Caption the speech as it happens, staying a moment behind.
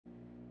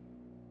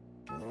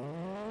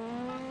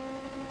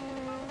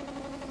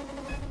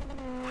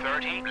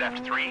30,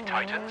 left 3,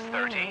 tightens,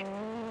 30.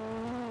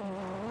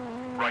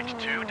 Right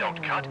 2,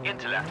 don't cut,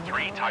 into left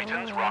 3,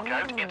 tightens, rock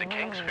out, into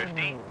kinks,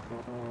 50.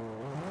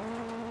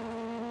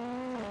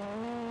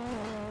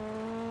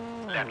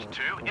 Left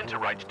 2, into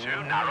right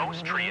 2,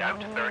 narrows, tree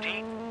out,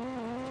 30.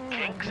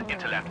 Kinks,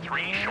 into left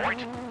 3,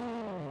 short.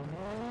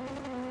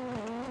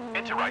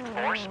 Into right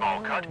 4,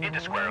 small cut,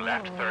 into square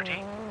left,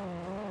 30.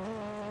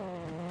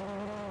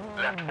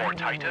 Left 4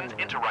 tightens,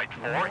 into right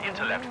 4,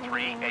 into left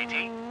 3,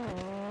 80.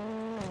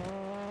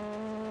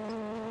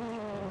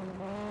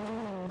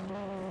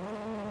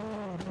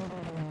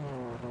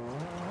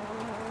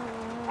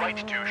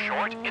 Right 2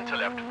 short, into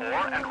left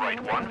 4 and right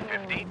 1,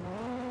 50.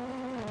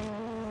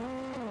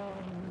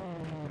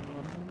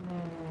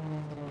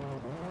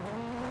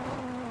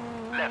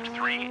 Left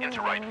 3,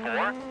 into right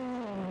 4.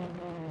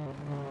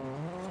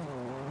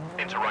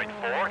 Into right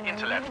 4,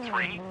 into left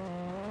 3.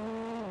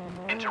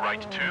 Into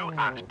right 2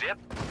 and dip.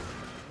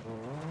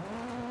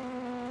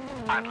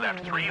 And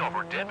left 3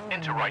 over dip,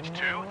 into right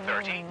 2,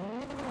 30.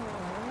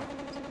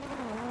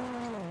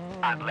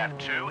 And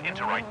left 2,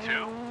 into right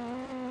 2.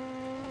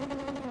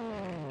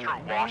 Through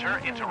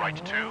water, into right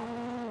 2.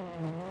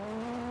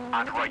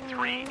 And right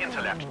 3,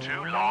 into left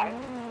 2, long.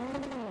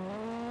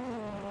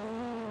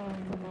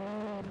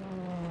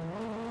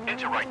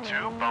 Into right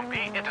 2,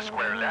 bumpy, into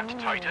square left,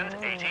 tightens,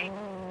 80.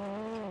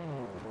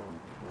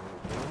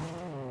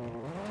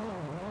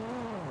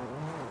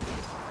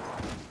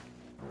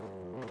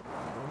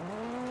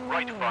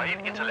 Right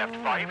 5, into left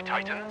 5,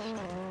 tightens.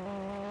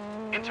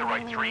 Into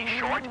right 3,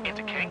 short,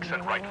 into kinks,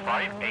 and right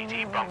 5,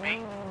 80,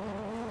 bumpy.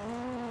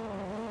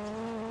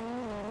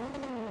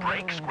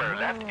 Brake, square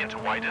left, into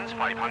widens,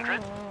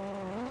 500.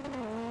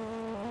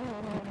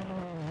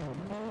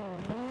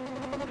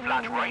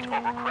 Flat right,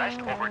 over crest,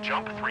 over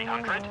jump,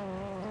 300.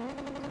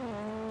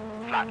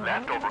 Flat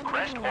left, over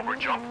crest, over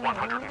jump,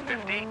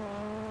 150.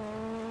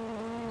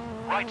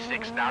 Right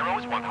 6,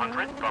 narrows,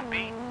 100,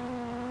 bumpy.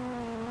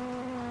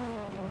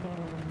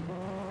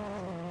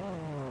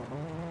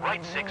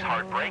 Right 6,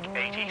 hard brake,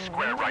 80,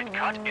 square right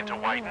cut, into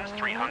widens,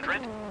 300.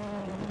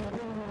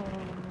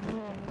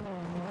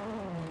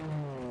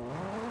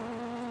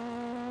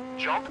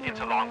 Jump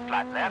into long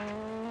flat left.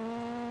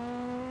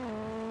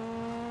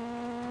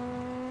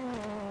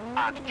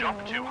 And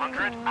jump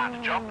 200,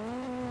 and jump.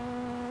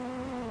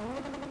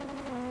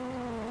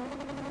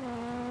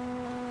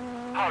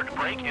 Hard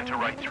brake into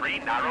right 3,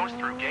 narrows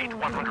through gate,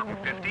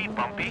 150,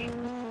 bumpy.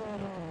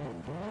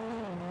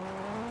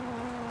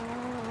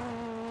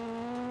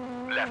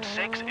 Left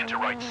 6, into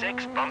right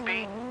 6,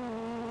 bumpy.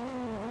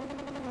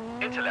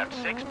 Into left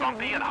 6,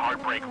 bumpy, and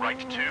hard brake right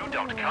 2,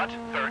 don't cut,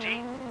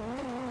 30.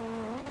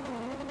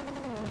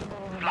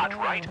 Flat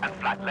right and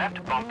flat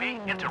left, bumpy,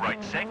 into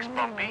right 6,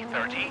 bumpy,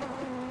 30.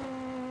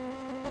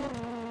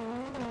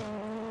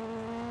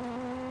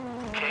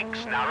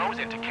 Kinks, narrows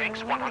into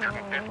kinks,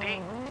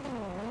 150.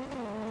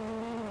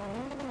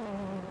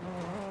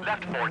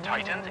 Left 4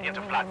 tightens,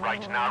 into flat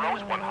right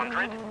narrows,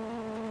 100.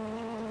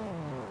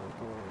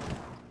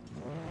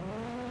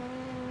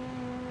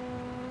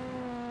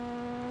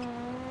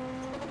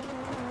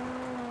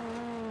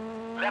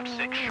 Left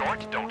 6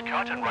 short, don't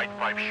cut, and right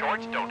 5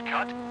 short, don't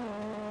cut.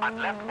 And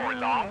left 4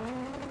 long.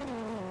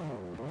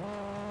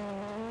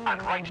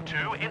 And right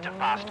 2 into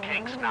fast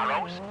kinks,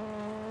 narrows.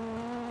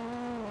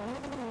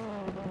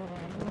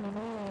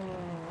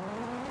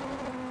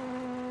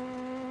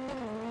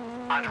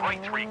 And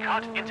right 3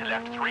 cut, into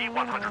left 3,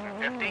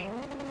 150.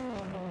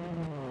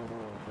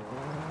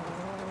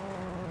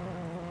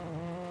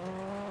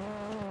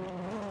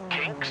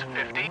 Kinks,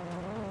 50.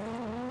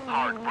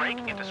 Hard brake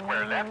into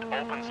square left,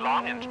 opens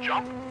long and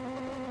jump.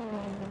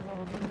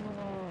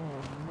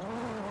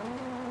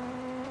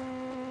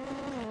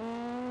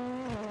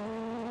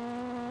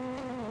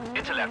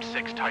 Into left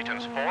 6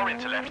 tightens 4,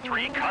 into left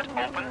 3 cut,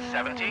 opens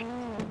 70.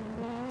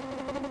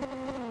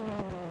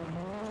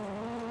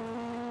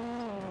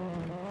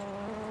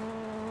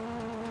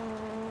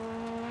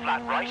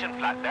 Flat right and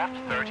flat left,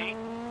 30.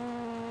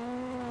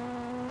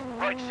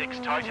 Right 6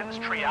 tightens,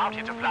 tree out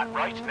into flat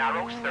right,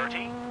 narrows,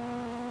 30.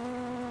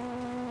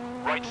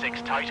 Right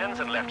 6 tightens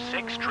and left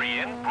 6, tree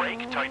in,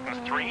 brake, tightens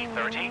 3,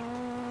 30.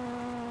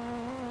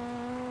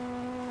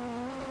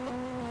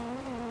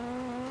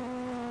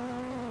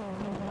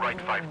 Right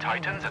 5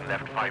 tightens and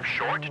left 5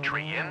 short,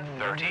 tree in,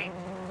 30.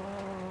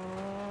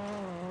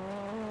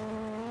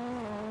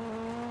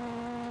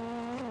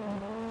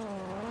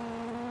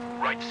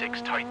 Right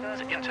 6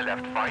 tightens, into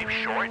left 5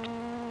 short.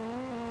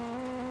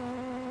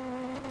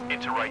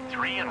 Into right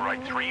 3 and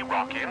right 3,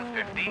 rock in,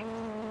 50.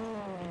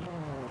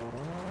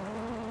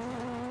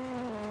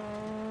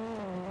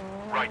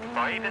 Right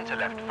 5 into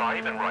left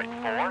 5 and right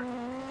 4.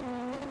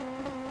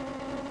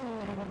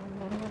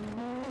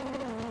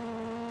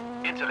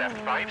 Into left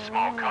 5,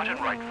 small cut and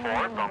right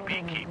 4,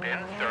 bumpy, keep in,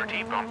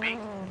 30, bumpy.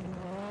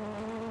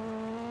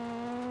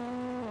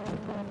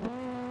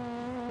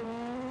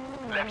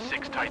 Left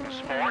 6 tightens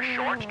 4,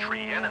 short,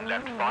 tree in, and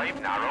left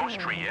 5, narrows,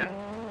 tree in.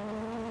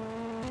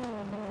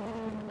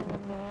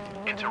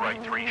 Into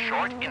right 3,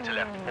 short, into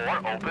left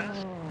 4,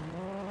 opens.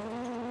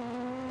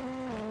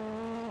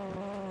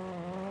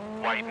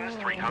 widens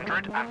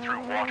 300 and through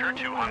water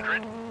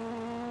 200.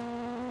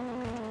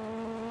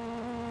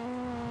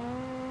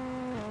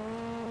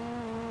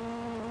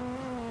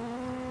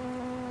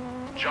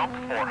 Jump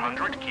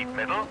 400, keep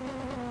middle.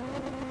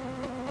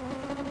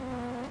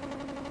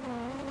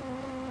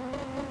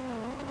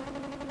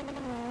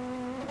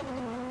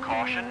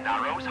 Caution,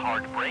 narrows,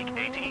 hard brake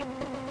 80.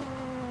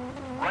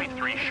 Right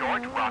 3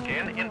 short, rock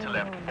in, into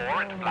left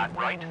 4 and flat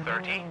right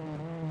 30.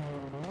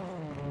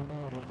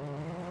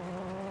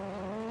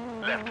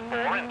 Left 4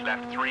 and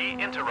left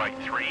 3, into right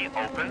 3,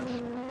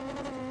 opens.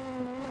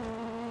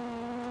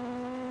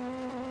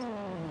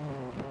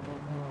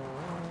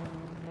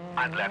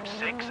 And left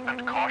 6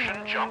 and caution,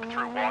 jump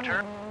through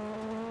water.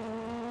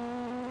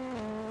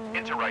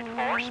 Into right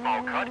 4,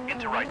 small cut,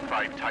 into right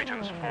 5,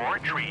 tightens 4,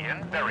 tree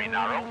in, very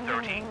narrow,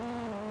 30.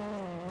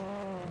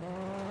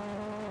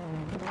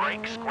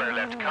 Brake, square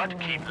left cut,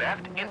 keep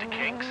left, into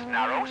kinks,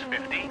 narrows,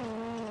 50.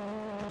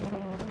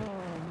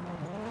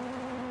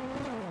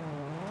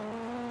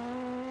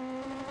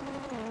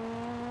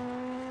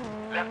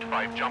 Left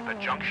 5, jump at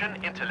junction,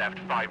 into left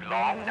 5,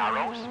 long,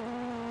 narrows.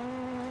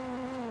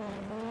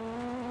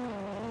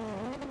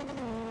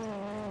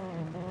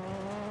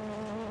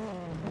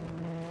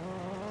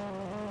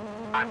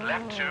 And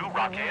left 2,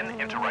 rock in,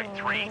 into right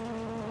 3.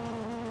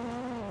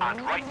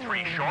 And right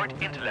 3 short,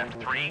 into left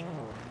 3.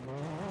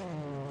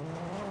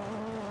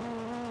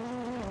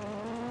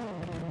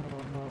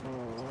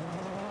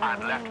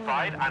 And left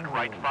 5 and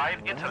right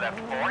 5, into left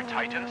 4,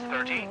 tightens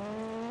 30.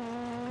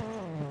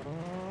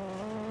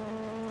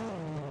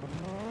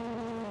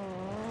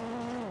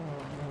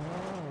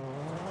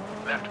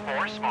 Left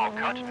 4, small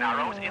cut,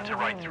 narrows, into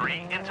right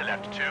 3, into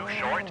left 2,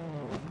 short.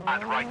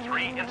 And right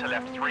 3, into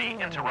left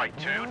 3, into right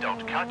 2,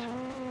 don't cut.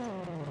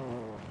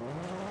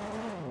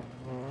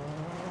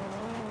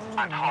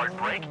 And hard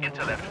brake,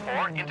 into left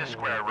 4, into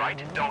square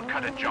right, don't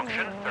cut at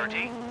junction,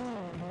 30.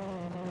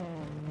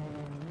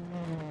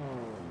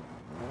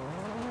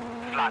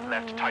 Flat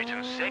left,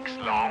 tightens 6,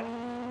 long.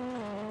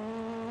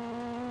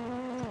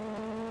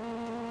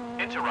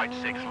 Into right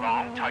 6,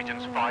 long,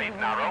 tightens 5,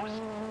 narrows.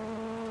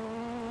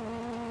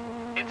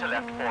 Into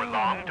left 4,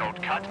 long,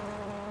 don't cut.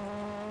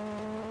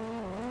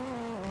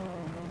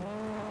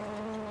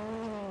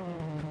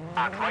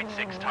 And right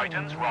 6,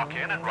 tightens, rock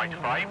in, and right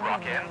 5,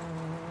 rock in.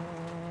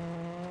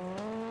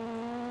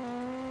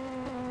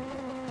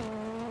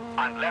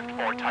 And left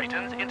 4,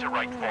 tightens, into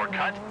right 4,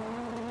 cut.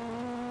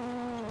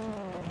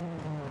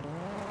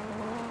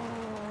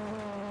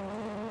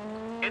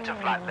 Into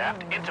flat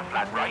left, into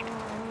flat right.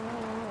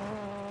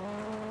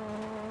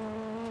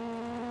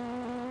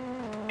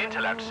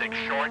 Into left 6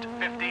 short,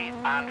 50,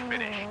 and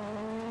finish.